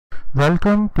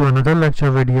Welcome to another lecture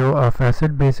video of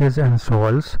acid bases and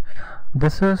salts.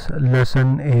 This is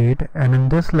lesson 8, and in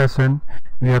this lesson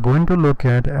we are going to look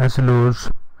at SLOs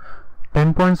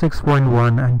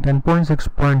 10.6.1 and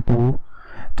 10.6.2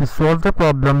 to solve the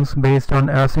problems based on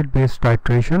acid-base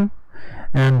titration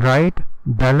and write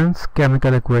balanced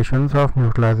chemical equations of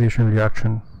neutralization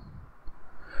reaction.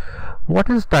 What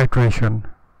is titration?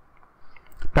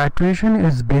 Titration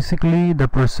is basically the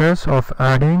process of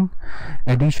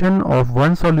addition of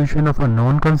one solution of a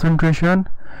known concentration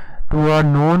to a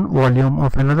known volume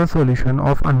of another solution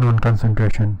of unknown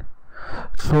concentration.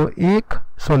 So एक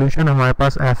solution हमारे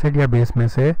पास acid या base में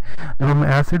से जब हम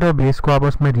acid और base को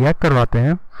आपस में रिएक्ट करवाते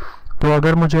हैं, तो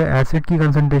अगर मुझे एसिड की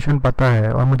कंसंट्रेशन पता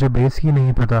है और मुझे बेस की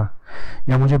नहीं पता,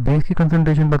 या मुझे बेस की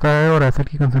कंसंट्रेशन पता है और एसिड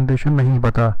की कंसंट्रेशन नहीं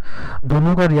पता,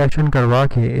 दोनों का रिएक्शन करवा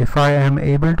के if I am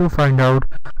able to find out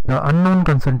the unknown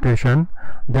concentration,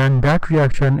 then that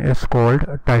reaction is called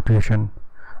titration.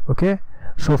 Okay,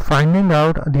 so finding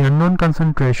out the unknown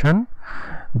concentration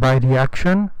by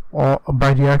reaction or by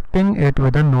reacting it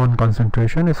with a known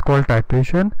concentration is called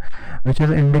titration, which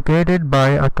is indicated by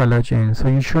a color change.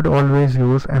 So you should always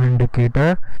use an indicator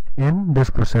in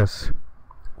this process.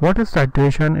 What is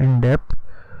titration in depth?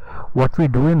 What we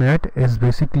do in it is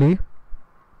basically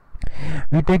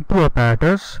we take two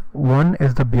apparatus. One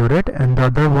is the burette and the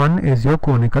other one is your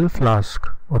conical flask.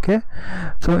 Okay,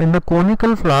 so in the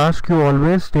conical flask you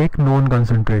always take known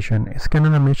concentration. इसके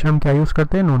अंदर हमेशा हम क्या use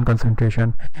करते हैं? known concentration.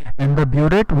 In the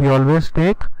burette we always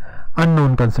take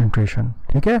unknown concentration.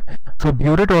 ठीक है, so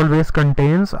burette always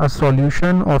contains a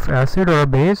solution of acid or a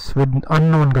base with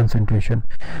unknown concentration.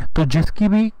 तो जिसकी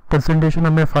भी concentration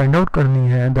हमें find out करनी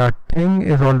है, that thing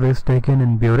is always taken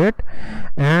in burette,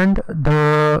 and the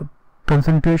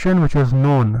concentration which is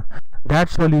known, that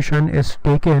solution is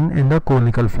taken in the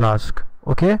conical flask.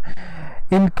 Okay,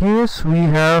 in case we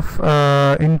have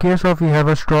we have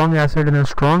a strong acid and a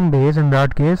strong base, in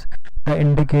that case the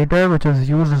indicator which is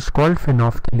used is called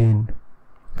phenolphthalein.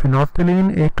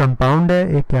 Phenolphthalein एक compound है,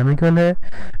 एक chemical है,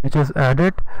 which is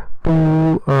added to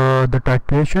the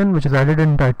titration, which is added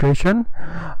in titration,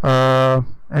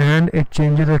 and it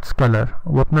changes its color.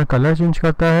 वो अपना color change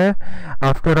करता है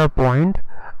after a point.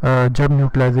 जब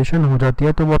neutralisation हो जाती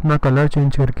है तो वो अपना कलर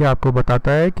चेंज करके आपको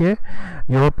बताता है कि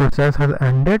your process has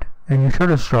ended and you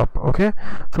should stop. Okay,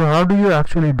 so how do you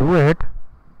actually do it?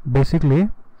 Basically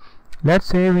let's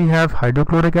say we have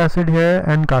hydrochloric acid here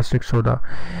and caustic soda.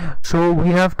 So we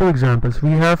have two examples.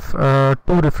 We have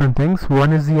two different things.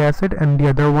 One is the acid and the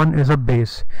other one is a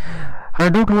base.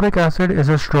 Hydrochloric acid is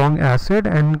a strong acid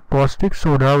and caustic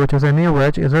soda, which is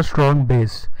NaOH, is a strong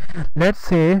base. Let's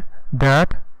say that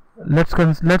let's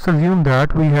assume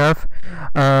that we have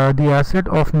the acid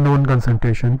of known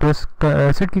concentration. तो इस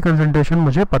acid की concentration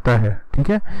मुझे पता है. ठीक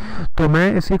है, तो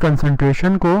मैं इसकी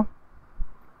कंसंट्रेशन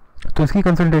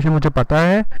मुझे पता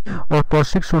है और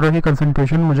कॉस्टिक सोडा की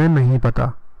कंसंट्रेशन मुझे नहीं पता.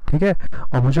 ठीक है,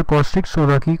 और मुझे कॉस्टिक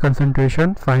सोडा की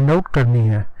कंसंट्रेशन फाइंड आउट करनी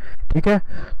है. ठीक है,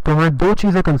 तो मैं दो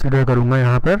चीज़ें कंसिडर करूँगा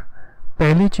यहाँ पर.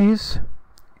 पहली चीज़,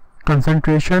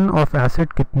 कंसंट्रेशन ऑफ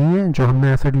एसिड कितनी है, जो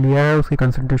हमने एसिड लिया है उसकी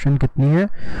कंसंट्रेशन कितनी है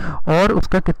और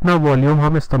उसका कितना वॉल्यूम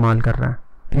हम इस्तेमाल कर रहे हैं.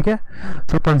 ठीक है,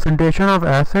 सो concentration of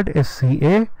acid is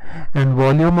Ca and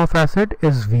volume of acid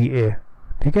is Va.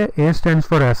 ठीक है, A stands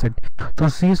for acid, so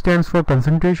C stands for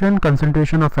concentration.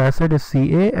 Concentration of acid is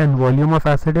Ca and volume of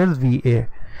acid is Va.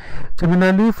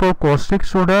 Similarly, for caustic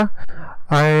soda,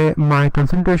 my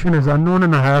concentration is unknown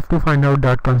and I have to find out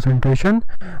that concentration,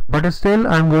 but still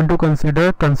I am going to consider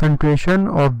concentration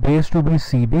of base to be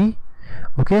Cb.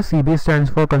 Okay, Cb stands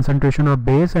for concentration of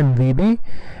base and Vb,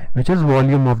 which is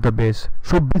volume of the base.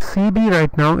 So Cb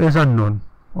right now is unknown.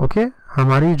 Okay,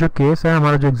 हमारी जो case है,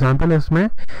 हमारा जो example है, इसमें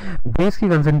base की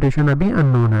concentration अभी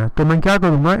unknown है. तो मैं क्या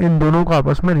करूँगा, इन दोनों को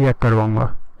आपस में रिएक्ट करवाऊंगा.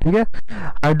 ठीक है,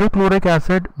 hydrochloric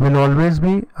acid will always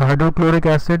be, hydrochloric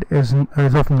acid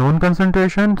is of known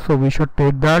concentration, so we should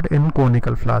take that in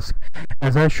conical flask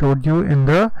as I showed you in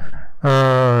the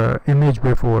image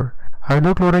before.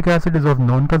 Hydrochloric acid is of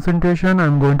known concentration. I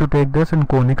am going to take this in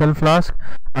conical flask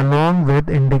along with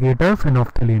indicator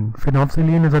phenolphthalein.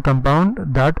 Phenolphthalein is a compound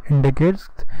that indicates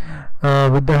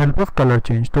with the help of color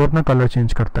change. तो अपना color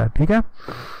change करता है. ठीक है,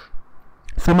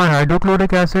 so my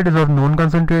hydrochloric acid is of known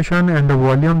concentration and the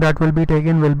volume that will be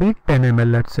taken will be 10 ml.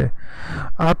 let's say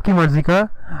आपकी मर्जी का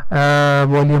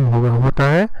volume होता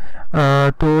है.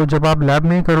 तो जब आप लैब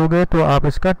में करोगे तो आप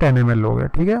इसका 10 ml लोगे.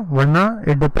 ठीक है, वरना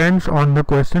it depends on the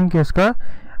question कि इसका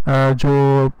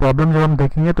जो प्रॉब्लम जब हम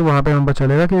देखेंगे तो वहाँ पे हमें पता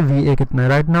चलेगा कि वी ए कितना है.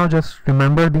 Right now just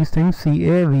remember these things, C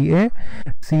A, V A,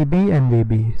 C B and we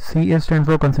B. C A stands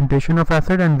for concentration of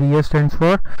acid and V A stands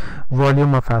for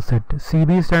volume of acid. C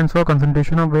B stands for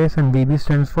concentration of base and VB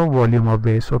stands for volume of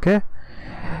base. Okay.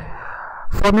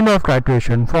 Formula of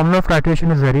titration. Formula of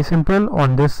titration is very simple.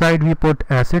 On this side we put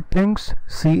acid things,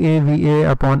 CaVA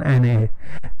upon Na.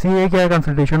 Ca क्या है?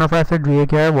 concentration of acid. Va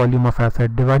क्या है? volume of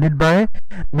acid divided by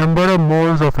number of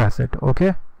moles of acid.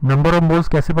 Okay. number of moles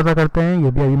कैसे पता करते हैं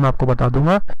ये भी अभी मैं आपको बता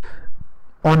दूंगा.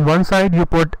 On one side you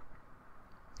put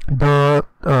the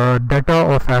data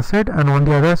of acid and on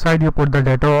the other side you put the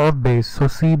data of base. So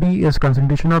Cb is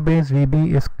concentration of base, Vb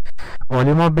is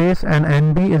volume of base and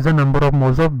Nb is the number of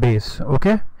moles of base.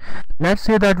 Okay, let's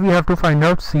say that we have to find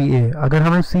out Ca. अगर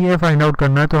हमें Ca find out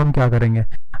करना है तो हम क्या करेंगे?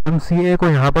 हम Ca को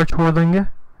यहाँ पर छोड़ देंगे.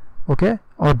 ओके,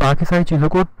 और बाकी सारी चीज़ों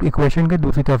को इक्वेशन के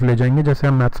दूसरी तरफ ले जाएंगे जैसे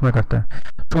हम मैथ्स में करते हैं.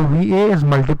 तो Va is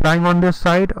multiplying on this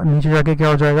side, नीचे जाके क्या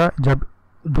हो जाएगा? जब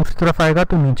दूसरी तरफ आएगा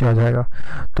तो नीचे आ जाएगा,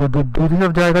 तो दूसरी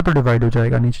तरफ जाएगा तो डिवाइड हो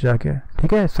जाएगा नीचे जाके.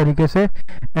 ठीक है, इस तरीके से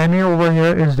Na over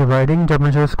here is dividing. जब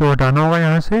मुझे इसको हटाना होगा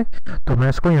यहाँ से तो मैं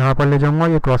इसको यहाँ पर ले जाऊंगा,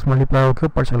 ये क्रॉस मल्टीप्लाई होकर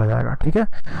ऊपर चला जाएगा. ठीक है,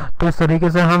 तो इस तरीके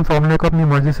से हम फॉर्मूले को अपनी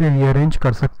मर्जी से रीअरेंज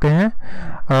कर सकते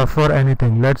हैं फॉर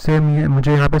एनीथिंग. लेट्स से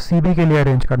मुझे यहाँ पे Cb के लिए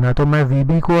अरेंज करना है तो मैं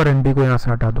Vb को और Nb को यहाँ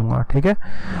से हटा दूंगा. ठीक है,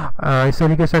 इस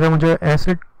तरीके से अगर मुझे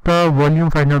एसिड का वॉल्यूम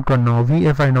फाइंड आउट करना हो,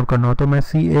 Va फाइंड आउट करना हो तो मैं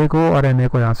Ca को और Na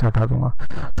को यहाँ से हटा दूंगा.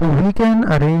 So we can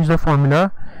arrange the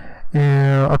formula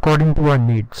according to our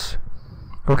needs.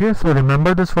 Okay, so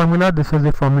remember this formula. This is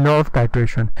the formula of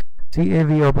titration.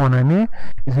 CaV upon Na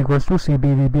is equals to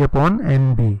CbVb upon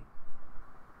Nb.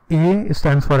 A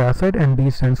stands for acid and B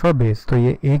stands for base. तो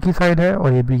ये A की side है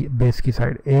और ये B base की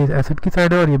side. A acid की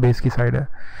side है और ये बेस की साइड है.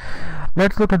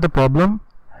 Let's look at the problem.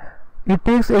 It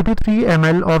takes 83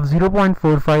 ml of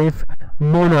 0.45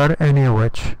 molar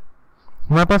NaOH.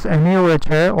 हमारे पास NaOH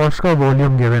है और उसका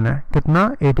वॉल्यूम गिवन है कितना?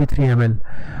 83 ml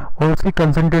और उसकी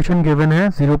कंसंट्रेशन गिवन है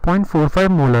 0.45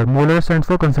 molar. Molar stands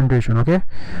for concentration. Okay,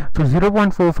 so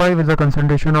 0.45 is the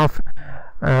concentration of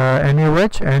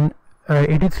NaOH and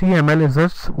 83 ml is the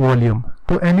volume.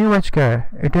 तो NaOH क्या है?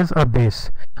 It is a base.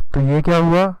 तो ये क्या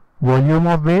हुआ? Volume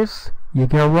of base. ये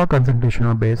क्या हुआ? Concentration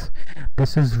of base.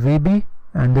 This is Vb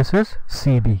and this is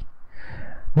Cb.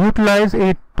 Utilize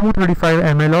a 235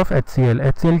 ml of HCl.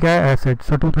 HCl क्या है? Acid.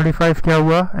 So 235 क्या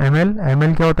हुआ? ml.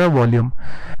 ml क्या होता है? Volume.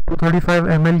 235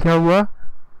 ml क्या हुआ?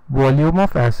 Volume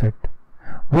of acid.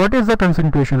 What is the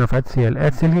concentration of HCl?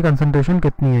 HCl की concentration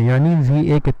कितनी है? यानी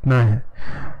Va कितना है?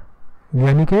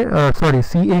 यानी कि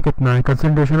Ca कितना है?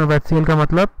 Concentration of HCl का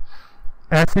मतलब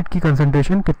acid की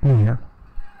concentration कितनी है?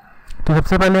 तो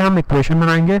सबसे पहले हम इक्वेशन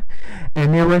बनाएंगे.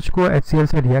 NaOH को HCl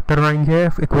से रिएक्ट करवाएंगे.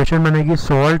 इक्वेशन बनेगी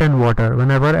salt and water.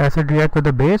 Whenever acid react with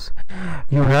the base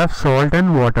you have salt and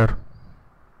water.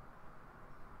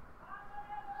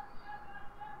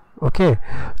 Okay,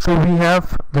 so we have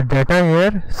the data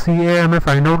here. Ca हमें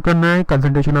फाइंड आउट करना है,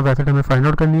 कंसंट्रेशन ऑफ एसिड हमें find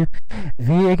out करनी है.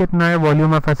 Va कितना है?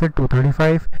 Volume of acid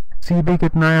 235. Cb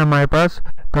कितना है हमारे पास?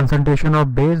 Concentration of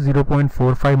base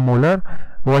 0.45 molar.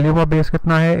 Volume of base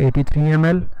कितना है? 83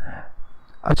 ml.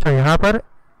 अच्छा, यहाँ पर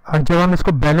जब हम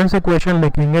इसको बैलेंस इक्वेशन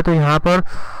लिखेंगे तो यहाँ पर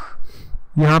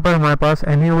हमारे पास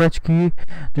NaOH की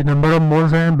जो नंबर ऑफ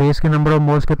मोल्स हैं, बेस के नंबर ऑफ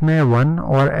मोल्स कितने हैं? 1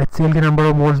 और HCl के नंबर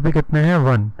ऑफ मोल्स भी कितने हैं?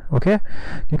 1. ओके,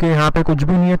 क्योंकि यहाँ पे कुछ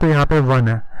भी नहीं है तो यहाँ पे 1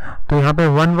 है, तो यहाँ पे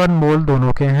 1 मोल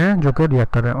दोनों के हैं जो कि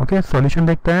रिएक्ट कर रहे हैं. ओके, सॉल्यूशन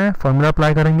देखते हैं. फॉर्मूला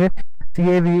अप्लाई करेंगे.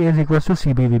 CaV is equal to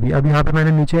CbVb. अब यहाँ पे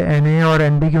मैंने नीचे Na और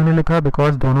Nb क्यों नहीं लिखा?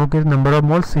 बिकॉज दोनों के नंबर ऑफ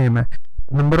मोल्स सेम है.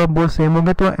 नंबर ऑफ मोल्स सेम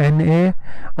होंगे तो Na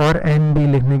और Nb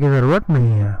लिखने की जरूरत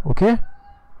नहीं है. ओके,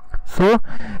 सो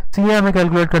Ca हमें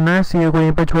कैलकुलेट करना है. Ca को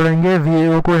यहीं पे छोड़ेंगे,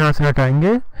 Va को यहाँ से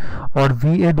हटाएंगे और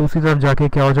Va दूसरी तरफ जाके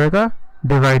क्या हो जाएगा?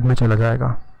 डिवाइड में चला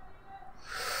जाएगा.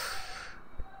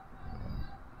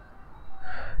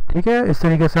 ठीक है, इस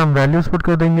तरीके से हम वैल्यूज पुट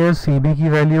कर देंगे. Cb की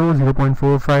value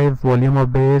 0.45, volume of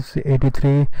base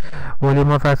 83,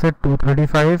 volume of acid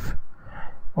 235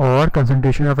 और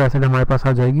कंसंट्रेशन ऑफ एसिड हमारे पास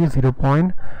आ जाएगी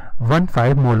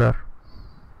 0.15 मोलर.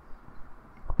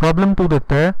 प्रॉब्लम 2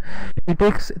 देखते हैं. It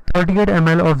takes 38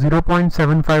 ml of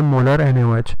 0.75 molar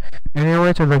NaOH.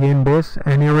 NaOH is again base.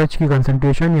 NaOH की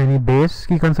कंसंट्रेशन यानी बेस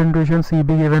की कंसंट्रेशन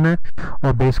Cb गिवन है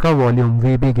और बेस का वॉल्यूम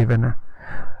Vb गिवन है.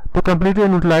 To completely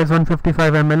neutralize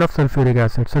 155 ml of sulfuric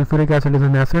acid. Sulfuric acid is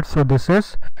an acid, so this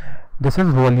is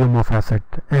volume of acid.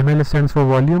 ml stands for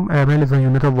volume. ml is the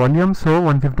unit of volume, so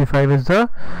 155 is the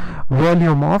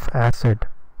volume of acid.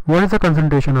 What is the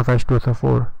concentration of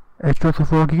H2SO4?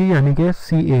 H2SO4 की यानी कि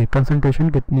Ca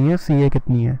concentration कितनी है? Ca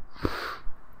कितनी है?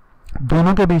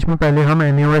 दोनों के बीच में पहले हम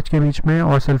NaOH के बीच में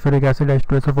और सल्फ्यूरिक एसिड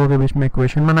H2SO4 के बीच में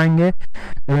इक्वेशन बनाएंगे।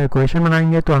 जब इक्वेशन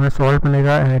बनाएंगे तो हमें सॉल्ट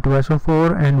मिलेगा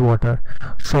Na2SO4 and water,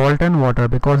 salt and water,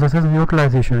 because this is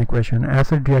neutralisation equation,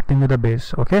 acid reacting with the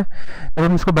base. Okay, जब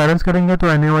हम इसको बैलेंस करेंगे तो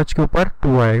NaOH के ऊपर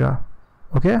 2 आएगा।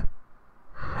 ओके,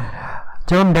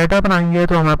 जब हम डाटा बनाएंगे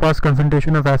तो हमारे पास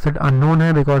कंसंट्रेशन ऑफ एसिड अननोन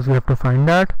है, because we have to find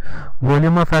that.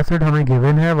 Volume of acid हमें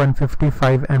गिवन है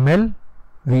 155 ml,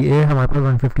 Va हमारे पास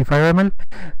 155 ml,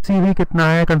 Cv कितना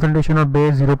है, concentration of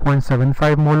base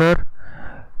 0.75 molar,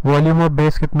 volume of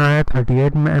base कितना है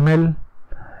 38 ml,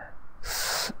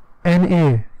 Na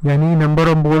यानी number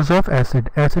of moles of acid,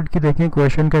 acid की देखें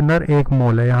क्वेश्चन के अंदर 1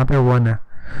 मोल है, यहाँ पे 1 है,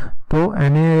 तो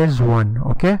Na is 1।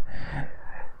 Okay,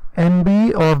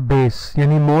 Nb of base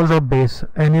यानी मोल्स ऑफ बेस,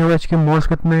 NaOH के मोल्स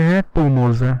कितने हैं 2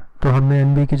 मोल्स हैं, तो हमने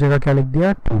Nb की जगह क्या लिख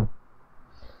दिया 2।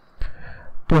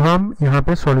 तो हम यहाँ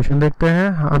पे सॉल्यूशन देखते हैं,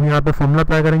 हम यहाँ पे फॉर्मूला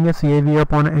अप्लाई करेंगे CaV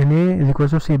upon Na is equal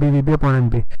to CbVb upon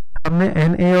Nb। हमने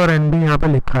Na और Nb यहाँ पे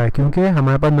लिखा है क्योंकि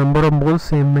हमारे पास नंबर ऑफ मोल्स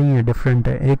सेम नहीं है, डिफरेंट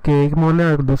है, एक के 1 मोल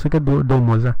है और दूसरे के 2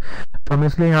 मोल्स है, तो हम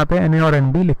इसलिए यहाँ पे Na और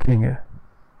Nb लिखेंगे।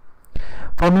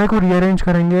 फॉर्मूले को रीअरेंज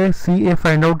करेंगे Ca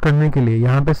फाइंड आउट करने के लिए,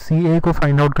 यहाँ पे Ca को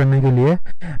फाइंड आउट करने के लिए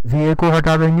Va को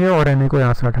हटा देंगे और Na को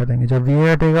यहाँ से हटा देंगे, जब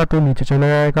Va हटेगा तो नीचे चला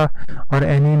जाएगा और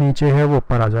Na नीचे है वो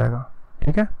ऊपर आ जाएगा।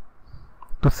 ठीक है,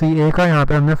 तो Ca का यहाँ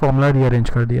पे हमने फॉर्मूला रीअरेंज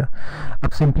कर दिया। अब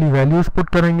सिंपली वैल्यूज पुट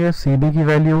करेंगे, Cb की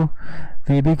वैल्यू,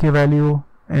 Vb की वैल्यू,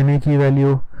 Na की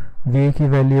वैल्यू, Va की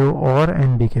वैल्यू और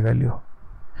Nb की वैल्यू,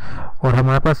 और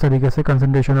हमारे पास तरीके से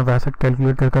कंसंट्रेशन ऑफ एसिड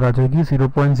कैलकुलेट कर आ जाएगी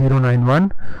 0.091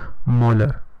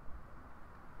 molar.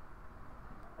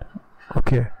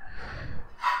 Okay,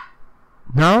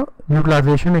 now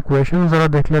neutralisation equation जरा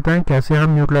देख लेते हैं कैसे हम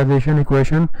न्यूट्रलाइजेशन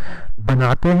इक्वेशन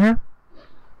बनाते हैं।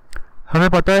 हमें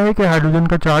पता है कि हाइड्रोजन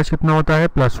का चार्ज कितना होता है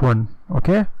 +1।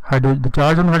 Okay, the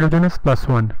charge on hydrogen is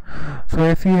 +1, so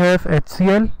if you have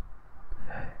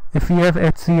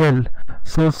HCl,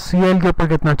 so Cl के ऊपर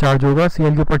कितना चार्ज होगा,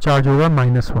 Cl के ऊपर चार्ज होगा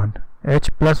 -1, H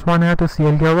 +1 है तो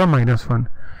Cl क्या होगा -1।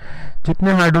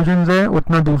 जितने हाइड्रोजन है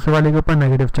उतना दूसरे वाले के ऊपर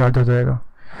नेगेटिव चार्ज हो जाएगा।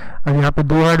 अब यहाँ पे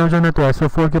 2 हाइड्रोजन है तो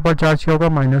SO4 के ऊपर चार्ज क्या होगा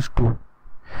 -2,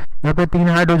 यहाँ पे 3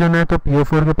 हाइड्रोजन है तो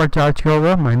PO4 के ऊपर चार्ज क्या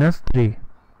होगा -3।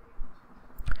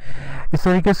 इस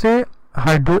तरीके से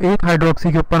एक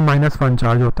हाइड्रोक्सी के ऊपर -1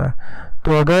 चार्ज होता है,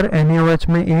 तो अगर NaOH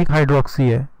में एक हाइड्रोक्सी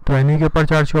है तो Na के ऊपर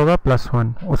चार्ज होगा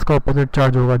 +1, उसका ऑपोजिट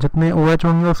चार्ज होगा, जितने OH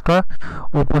होंगे उसका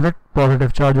ऑपोजिट पॉजिटिव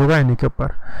चार्ज होगा Na के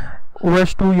ऊपर।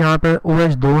 OH2 यहाँ पे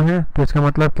OH 2 है तो इसका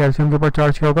मतलब कैल्शियम के ऊपर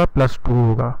चार्ज क्या होगा +2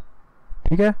 होगा।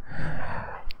 ठीक है,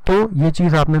 तो ये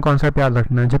चीज़ आपने कॉन्सेप्ट याद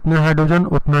रखना है, जितने हाइड्रोजन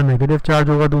उतना नेगेटिव चार्ज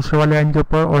होगा दूसरे वाले आयन के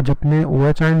ऊपर, और जितने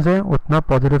OH आयन्स हैं उतना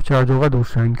पॉजिटिव चार्ज होगा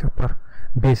दूसरे आयन के ऊपर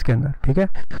बेस के अंदर। ठीक है,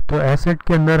 तो एसिड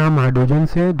के अंदर हम हाइड्रोजन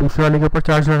से दूसरे वाले के ऊपर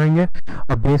चार्ज लगाएंगे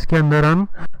और बेस के अंदर हम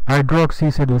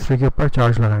हाइड्रोक्सी से दूसरे के ऊपर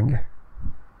चार्ज लगाएंगे।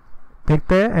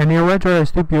 देखते हैं NaOH और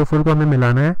H3PO4 को हमें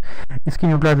मिलाना है, इसकी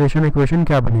न्यूट्रलाइजेशन इक्वेशन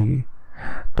क्या बनेगी।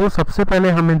 तो सबसे पहले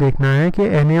हमें देखना है कि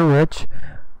NaOH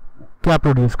क्या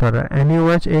प्रोड्यूस कर रहा है।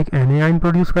 NaOH एक Na आयन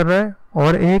प्रोड्यूस कर रहा है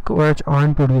और एक OH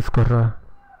आयन प्रोड्यूस कर रहा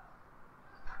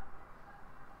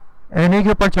है। Na के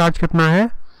ऊपर चार्ज कितना है,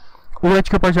 OH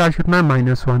के ऊपर चार्ज कितना है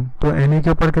 -1, तो Na के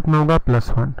ऊपर कितना होगा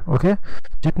 +1। ओके,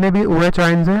 जितने भी OH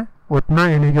आयन्स हैं उतना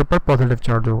Na के ऊपर पॉजिटिव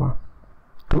चार्ज होगा,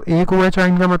 तो एक OH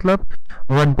आयन का मतलब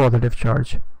 1 पॉजिटिव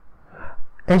चार्ज।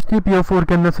 H3PO4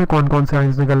 के अंदर से कौन कौन से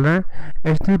आयन्स निकल रहे हैं,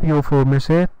 H3PO4 में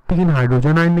से 3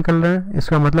 हाइड्रोजन आयन निकल रहे हैं,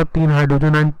 इसका मतलब 3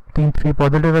 हाइड्रोजन आयन 3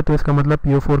 पॉजिटिव है, तो इसका मतलब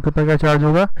PO4 के ऊपर क्या चार्ज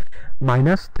होगा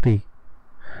 -3।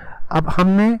 अब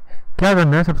हमने क्या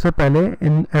करना है, सबसे पहले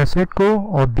इन एसिड को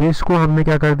और बेस को हमने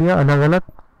क्या कर दिया, अलग अलग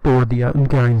तोड़ दिया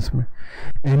उनके आयन्स में।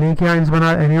 Na के आयन्स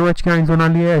बना, NaOH के आयन्स बना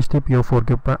लिए, H3PO4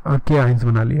 के ऊपर के आयन्स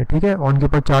बना लिए। ठीक है, उनके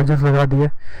ऊपर चार्जेस लगा दिए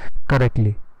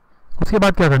करेक्टली। उसके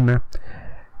बाद क्या करना है,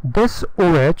 this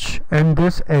OH and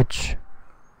this H,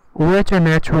 OH and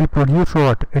H will produce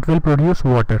what, it will produce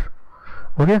water.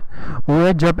 Okay,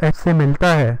 OH जब H से मिलता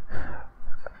है,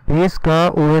 बेस का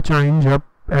OH आयन जब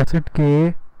एसिड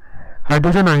के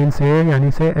हाइड्रोजन आयन से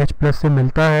यानी से H+ से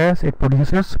मिलता है, it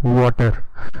produces water.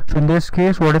 So in this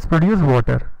case what is produce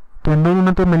water, तो इन दोनों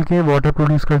ने तो मिलके वाटर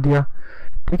प्रोड्यूस कर दिया।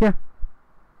 ठीक है,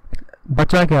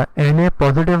 बचा क्या, Na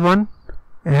 +1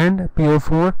 एंड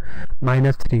PO4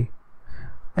 -3,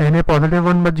 Na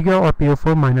 +1 बच गया और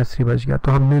PO4 -3 बच गया,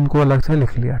 तो हमने इनको अलग से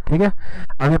लिख लिया। ठीक है,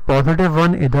 अब ये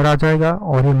 +1 इधर आ जाएगा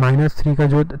और ये -3 का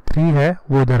जो 3 है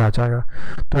वो इधर आ जाएगा,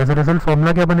 तो एज अ रिजल्ट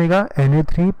फॉर्मूला क्या बनेगा,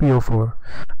 Na3PO4।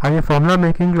 अब ये फॉर्मूला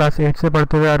मेकिंग क्लास 8 से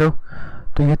पढ़ते हुए आ रहे हो,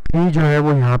 तो ये 3 जो है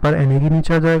वो यहाँ पर Na के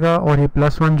नीचे आ जाएगा, और ये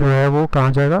 +1 जो है वो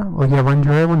कहाँ जाएगा, और ये 1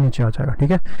 जो है वो नीचे आ जाएगा।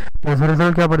 ठीक है, तो एज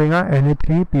रिजल्ट क्या बनेगा,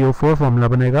 Na3PO4 फॉर्मूला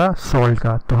बनेगा सॉल्ट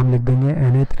का, तो हम लिख देंगे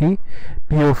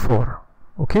Na3PO4।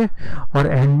 ओके, और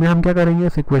एंड में हम क्या करेंगे,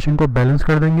 इस इक्वेशन को बैलेंस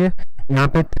कर देंगे। यहाँ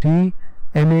पे 3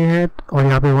 Na है और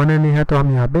यहाँ पे 1 Na है, तो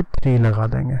हम यहाँ पे 3 लगा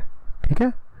देंगे। ठीक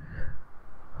है,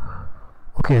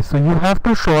 okay, so you have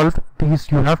to solve these,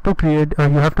 you have to create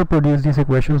you have to produce these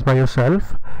equations by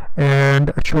yourself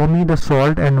and show me the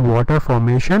salt and water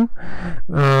formation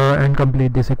and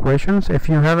complete these equations. If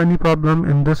you have any problem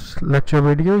in this lecture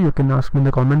video, you can ask me in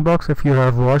the comment box. If you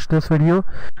have watched this video,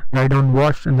 write down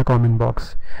watched in the comment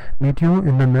box. Meet you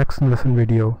in the next lesson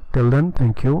video. Till then,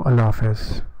 thank you. Allah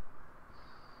Hafiz.